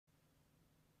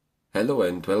Hello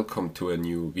and welcome to a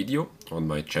new video on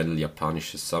my channel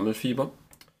Japanisches Sammelfieber.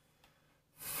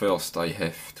 First I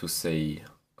have to say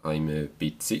I'm a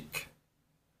bit sick,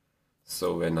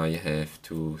 so when I have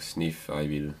to sniff I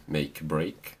will make a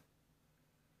break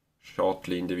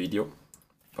shortly in the video,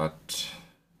 but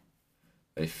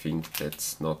I think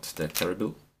that's not that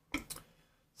terrible.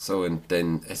 So, and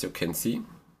then as you can see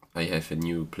I have a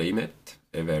new playmat,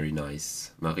 a very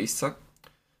nice Marisa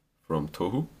from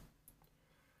Toho.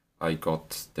 I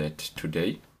got that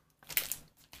today,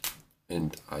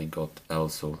 and I got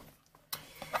also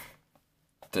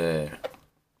the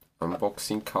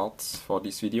unboxing cards for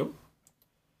this video.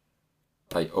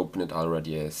 I opened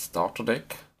already a starter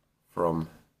deck from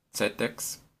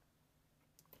ZX,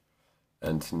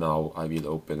 and now I will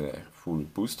open a full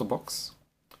booster box.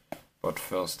 But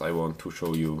first I want to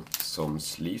show you some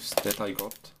sleeves that I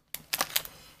got.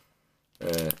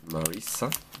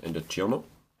 Marisa and a Giorno.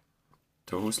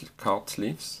 Those card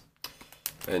sleeves,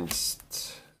 and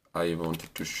I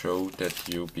wanted to show that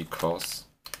you because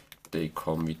they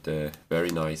come with a very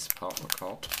nice partner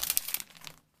card.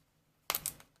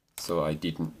 So I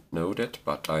didn't know that,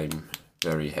 but I'm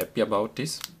very happy about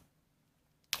this.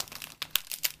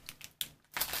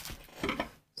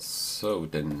 So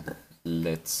then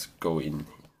let's go in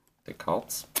the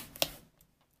cards.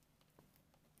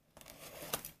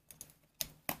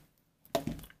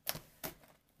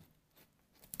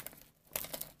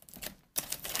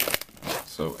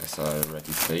 So as I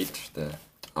already said, the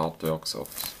artworks of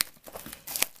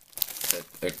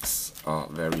ZX are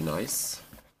very nice.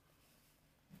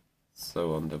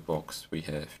 So on the box we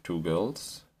have two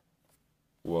girls,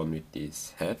 one with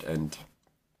this head and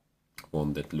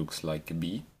one that looks like a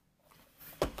bee.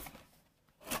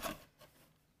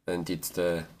 And it's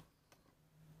the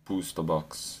booster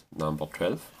box number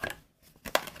 12.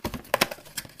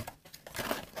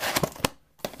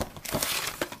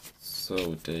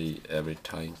 So they every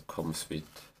time comes with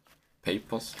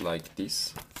papers like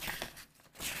this.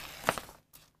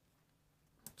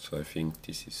 So I think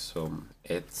this is some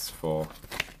ads for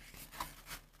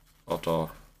other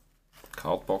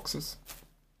card boxes.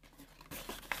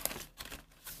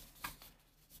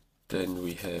 Then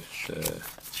we have the,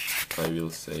 I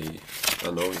will say,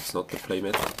 oh no, it's not the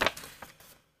playmat.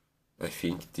 I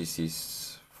think this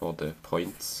is for the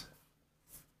points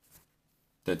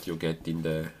that you get in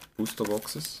the booster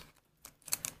boxes.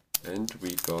 And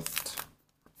we got,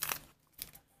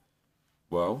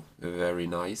 wow, a very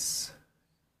nice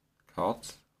card.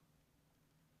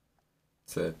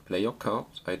 It's a player card.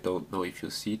 I don't know if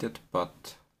you see that,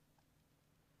 but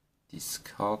this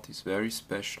card is very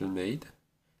special made.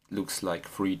 It looks like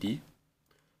 3D.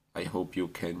 I hope you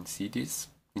can see this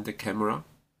in the camera.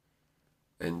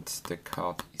 And the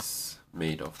card is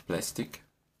made of plastic.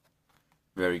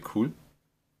 Very cool.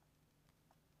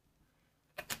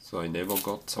 So I never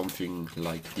got something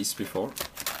like this before.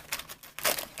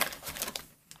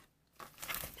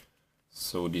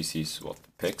 So this is what the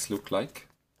packs look like.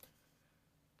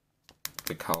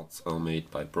 The cards are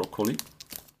made by Broccoli.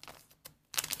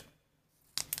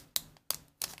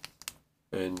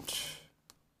 And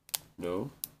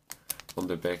no, on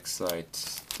the back side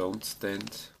don't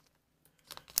stand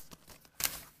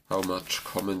how much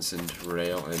commons and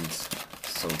rare and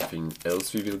something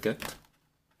else we will get.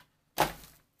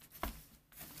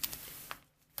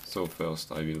 So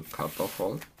first I will cut off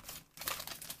all.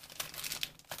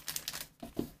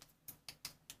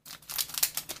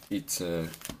 It's a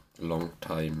long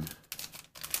time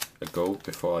ago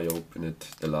before I opened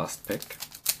the last pack.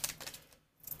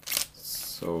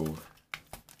 So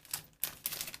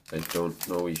I don't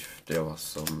know if there are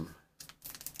some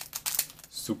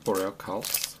super rare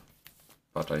cards,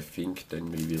 but I think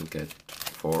then we will get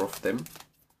 4 of them.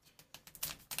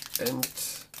 And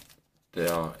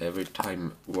there are every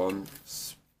time one,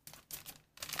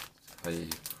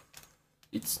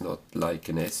 it's not like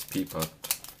an SP, but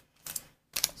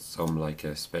some like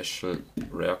a special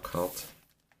rare card.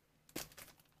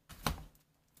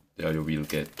 There you will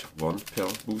get 1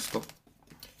 per booster.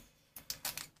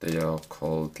 They are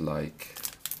called like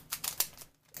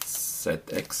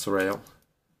ZX rare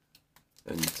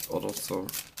and other so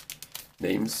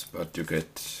names, but you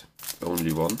get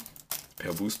only 1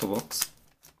 per booster box.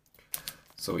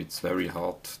 So it's very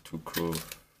hard to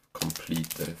complete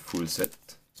the full set.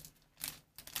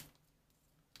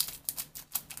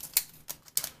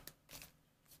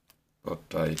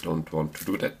 But I don't want to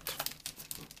do that.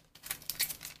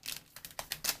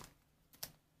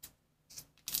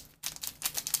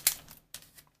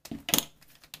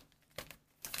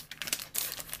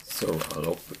 So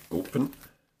I'll open.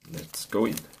 Let's go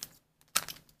in.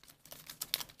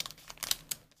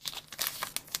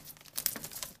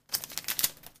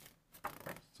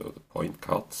 point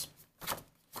cards.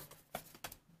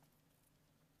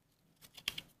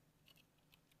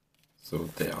 So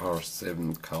there are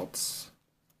 7 cards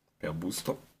per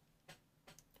booster.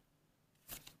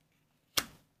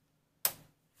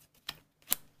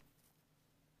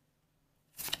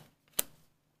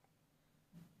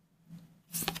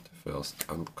 The first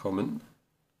uncommon,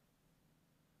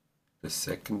 the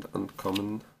second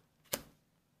uncommon,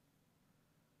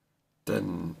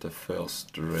 then the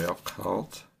first rare card,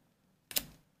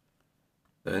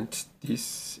 and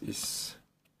this is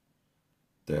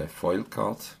the foil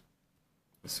card.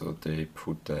 So they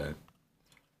put a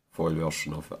foil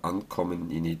version of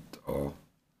uncommon in it, or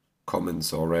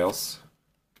commons or rares.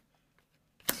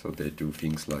 So they do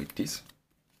things like this.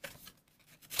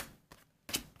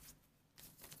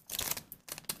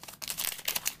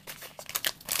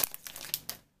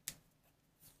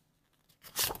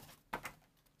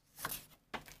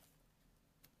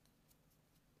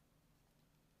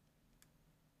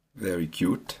 Very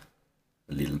cute,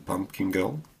 a little pumpkin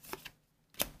girl.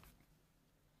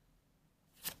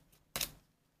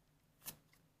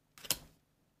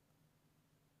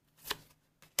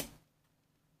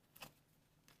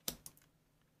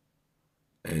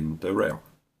 And a rare.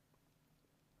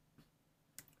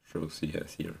 Shows he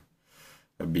has here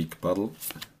a big bottle.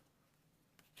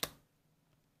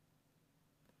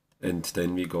 And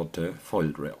then we got a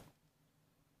foiled rare.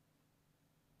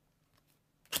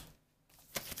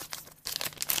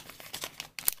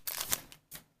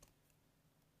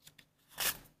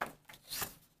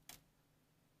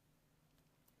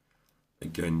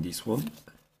 Again this one.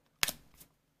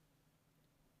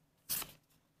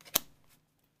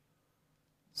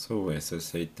 So as I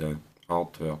said, the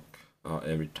artwork are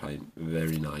every time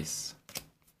very nice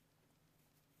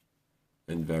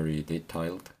and very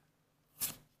detailed.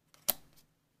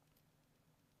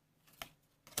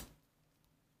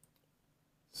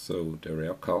 So the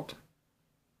rare card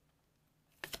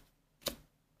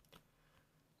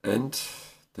and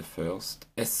the first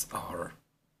SR.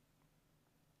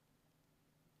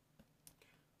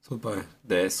 So by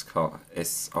the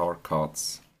SR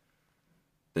cards,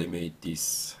 they made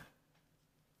these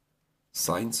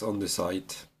signs on the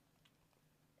side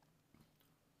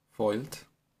foiled,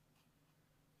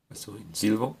 so in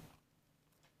silver.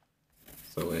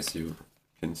 So as you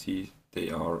can see, they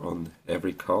are on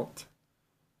every card,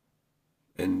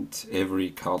 and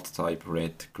every card type,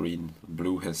 red, green,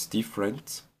 blue, has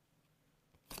different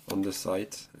on the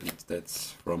side, and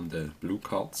that's from the blue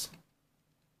cards.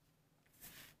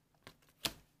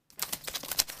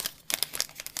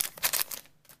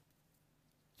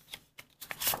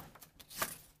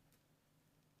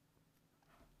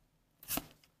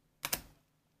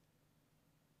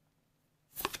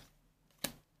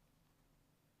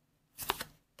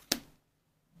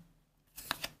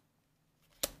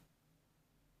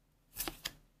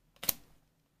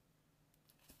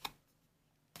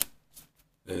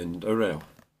 And a rare.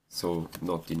 So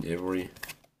not in every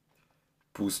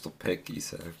booster pack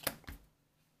is a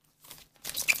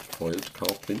foiled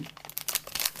card in.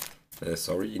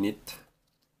 In it.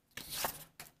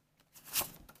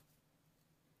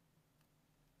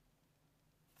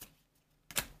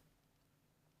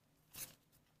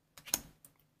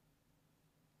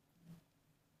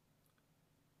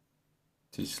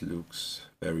 This looks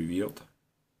very weird.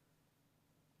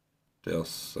 There's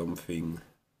something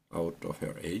out of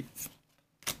her A.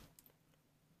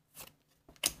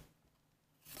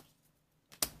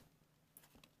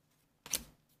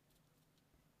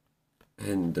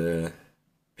 And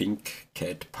Pink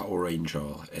Cat Power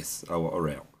Ranger as our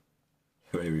rare.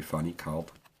 Very funny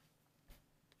card.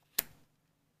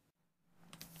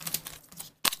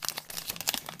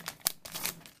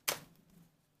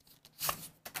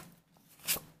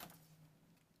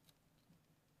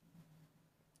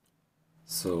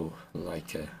 So,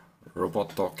 like a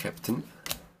robot dog captain.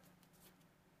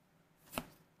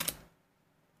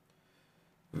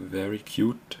 Very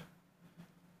cute.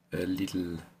 A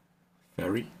little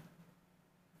fairy.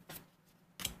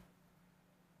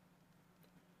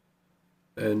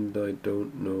 And I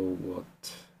don't know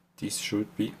what this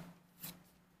should be.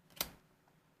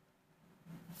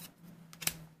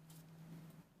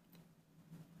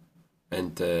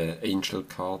 And the angel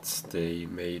cards they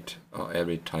made are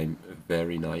every time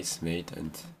very nice made,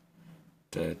 and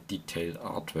the detailed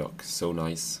artwork so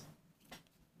nice.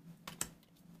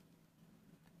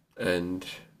 And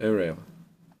a rare.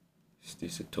 Is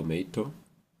this a tomato?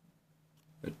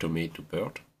 A tomato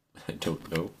bird? I don't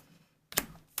know.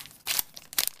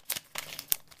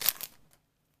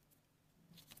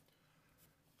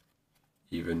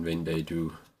 Even when they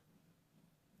do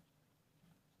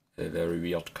a very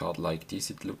weird card like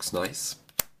this, it looks nice.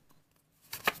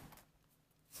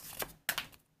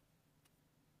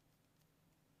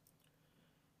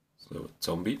 So,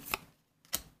 zombie.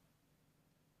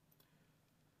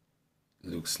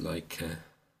 Looks like a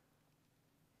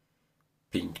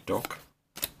pink dog.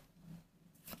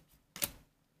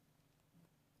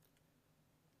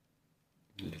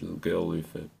 Little girl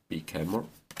with a big hammer.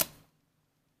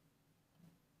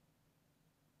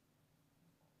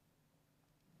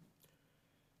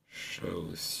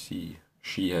 Shows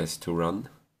she has to run.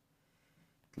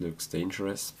 It looks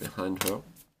dangerous behind her.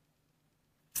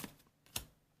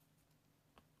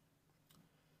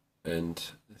 And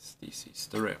this is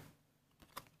the rare.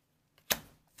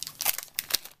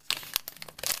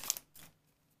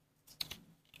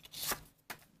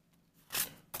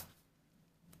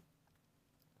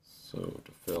 So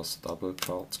the first double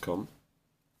cards come.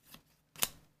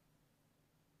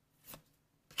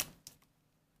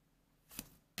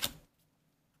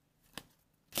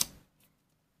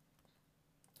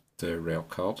 The rare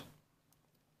card.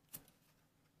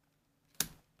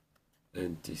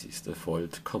 And this is the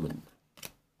foiled common.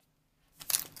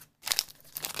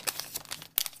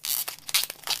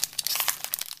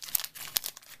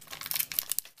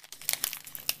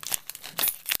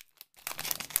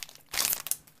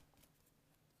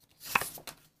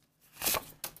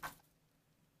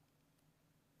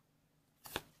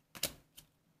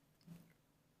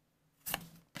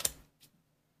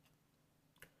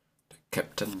 The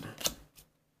captain.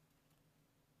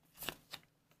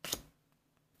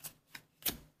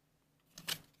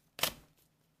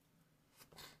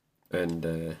 And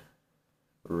a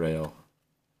rare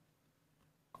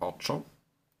archer.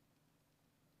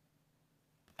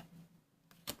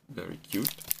 Very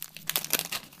cute.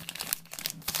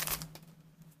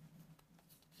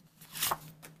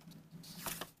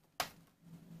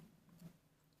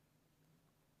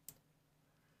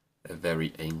 A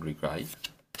very angry guy.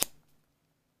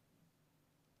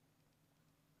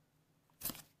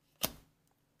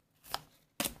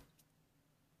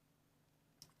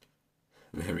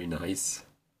 Very nice.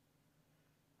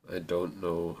 I don't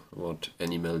know what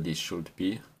animal this should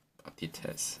be, but it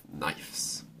has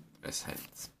knives as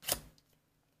hands.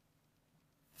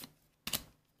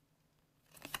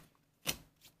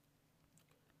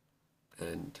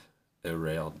 And a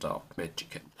rare dark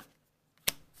magician.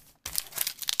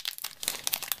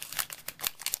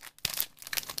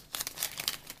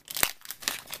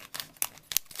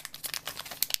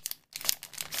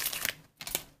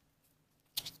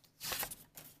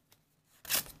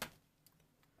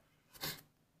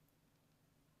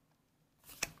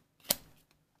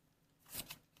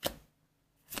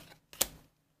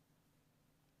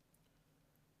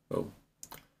 Oh,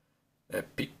 a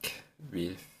pig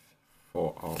with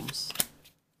 4 arms.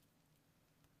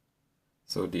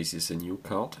 So this is a new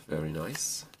card, very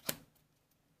nice.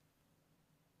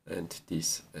 And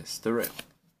this is the rare.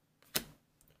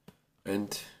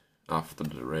 And after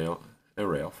the rare, a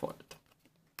rare foiled.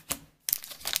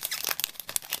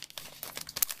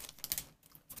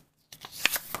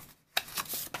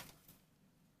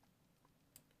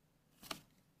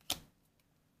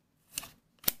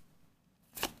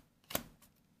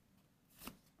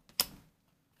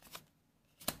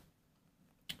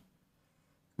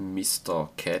 Mr.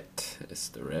 Cat is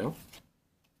the rare.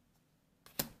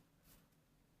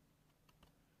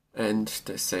 And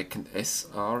the second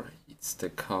SR, it's the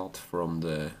card from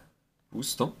the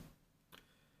booster.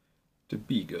 The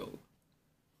Beagle.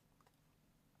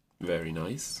 Very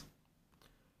nice.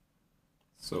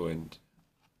 So, and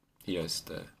here's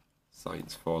the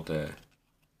signs for the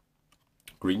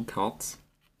green cards.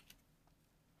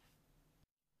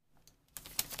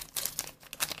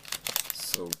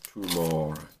 So 2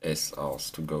 more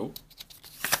SRs to go.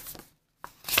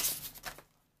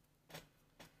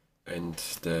 And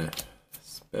the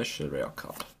special rare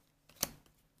card.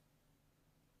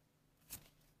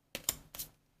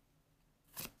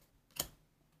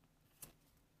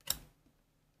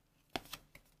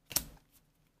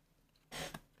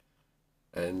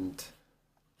 And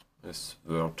this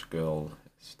Word Girl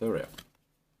is the rare.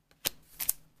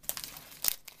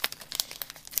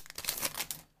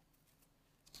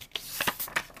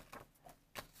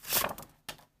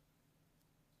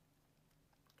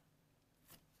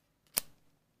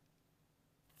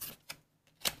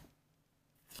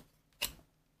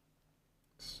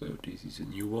 So this is a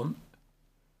new one.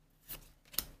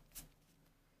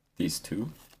 These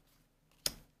two.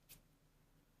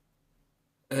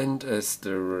 And as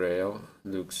the rare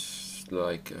looks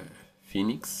like a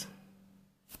phoenix.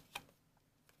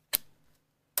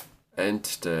 And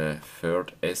the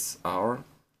third SR,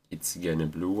 it's again a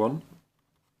blue one.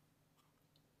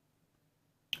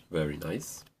 Very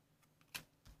nice.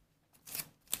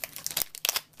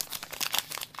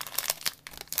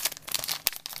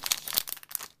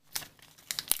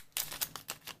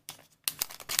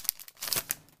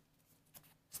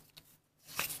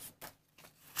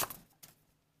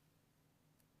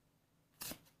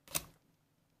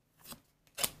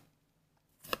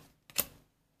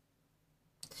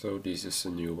 So this is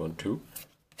a new one too.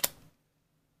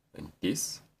 And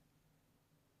this,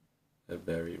 a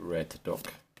very red dog.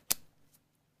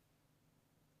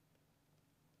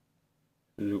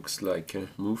 Looks like a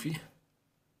movie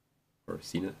or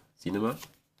cinema.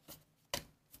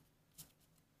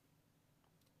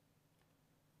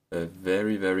 A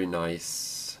very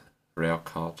nice rare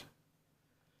card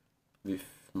with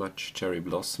much cherry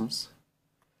blossoms.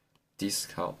 This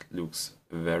card looks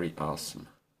very awesome.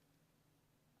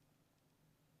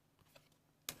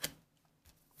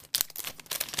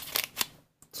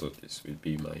 So this will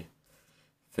be my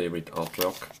favorite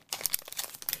artwork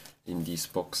in this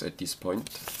box at this point.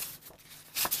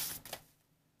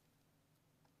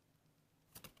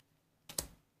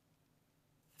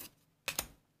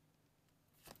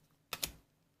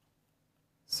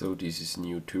 So this is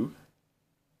new too.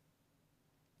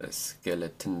 A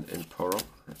skeleton emperor.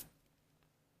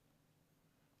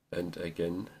 And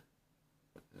again,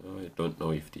 I don't know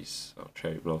if these are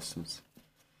cherry blossoms.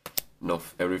 Not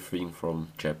everything from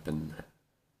Japan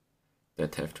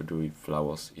that have to do with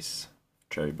flowers is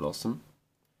cherry blossom.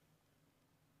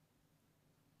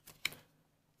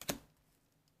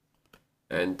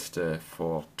 And the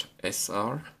fourth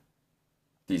SR,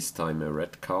 this time a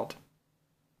red card.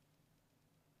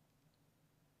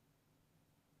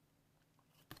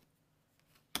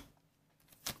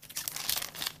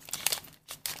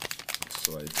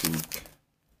 So I think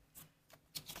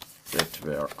that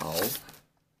were all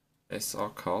SR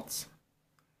cards,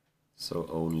 so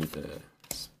only the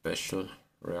special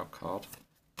rare card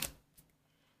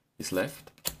is left.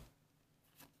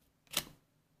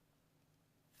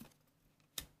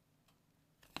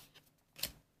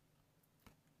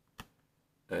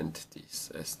 And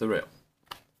this as the rare.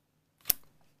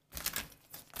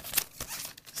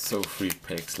 So 3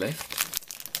 packs left.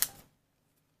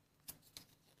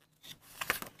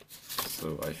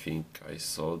 So I think I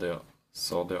saw there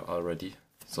already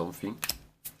something.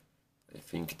 I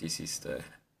think this is the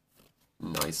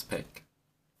nice pack.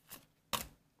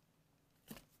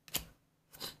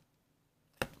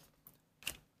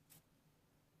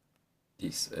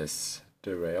 This is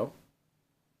the rare.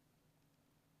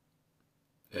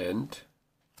 And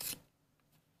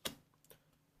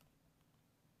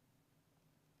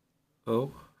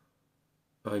oh,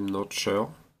 I'm not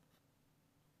sure.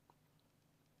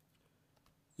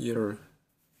 Here,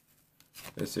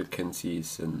 as you can see,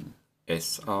 is an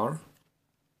SR,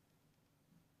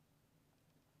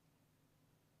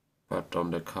 but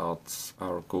on the cards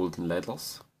are golden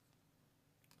letters.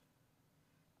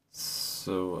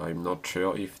 So I'm not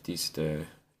sure if this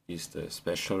is the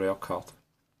special rare card,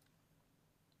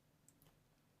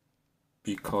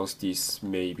 because this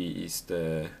maybe is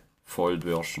the foiled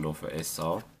version of a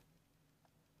SR.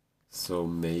 So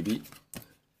maybe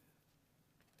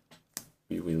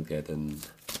we will get another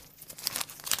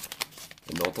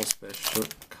special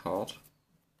card.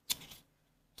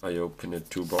 I opened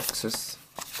 2 boxes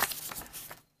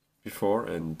before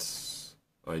and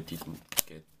I didn't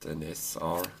get an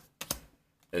SR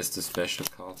as the special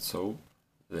card, so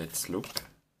let's look.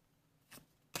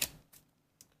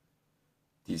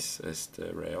 This as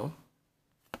the rare.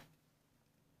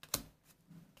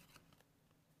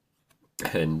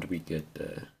 And we get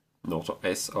another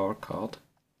SR card.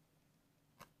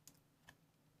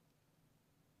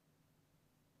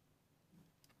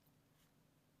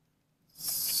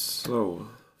 So,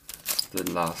 the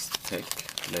last pack,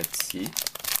 let's see.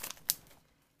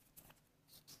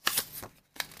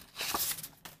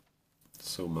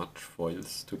 So much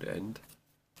foils to the end.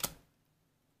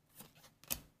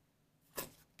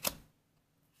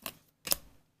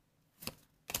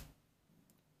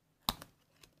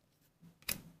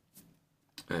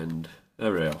 And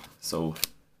a rare. So,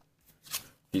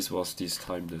 this was this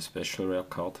time the special rare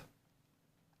card.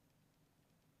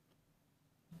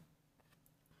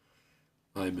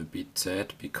 I'm a bit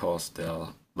sad because there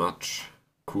are much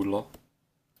cooler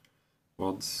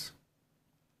ones,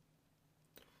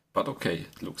 but okay,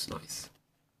 it looks nice.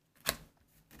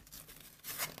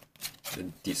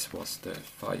 And this was the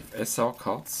 5 SR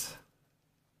cards,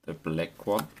 the black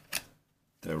one,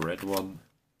 the red one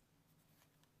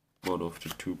of the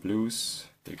 2 blues,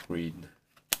 the green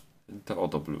and the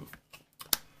other blue.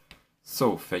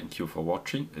 So thank you for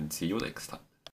watching and see you next time.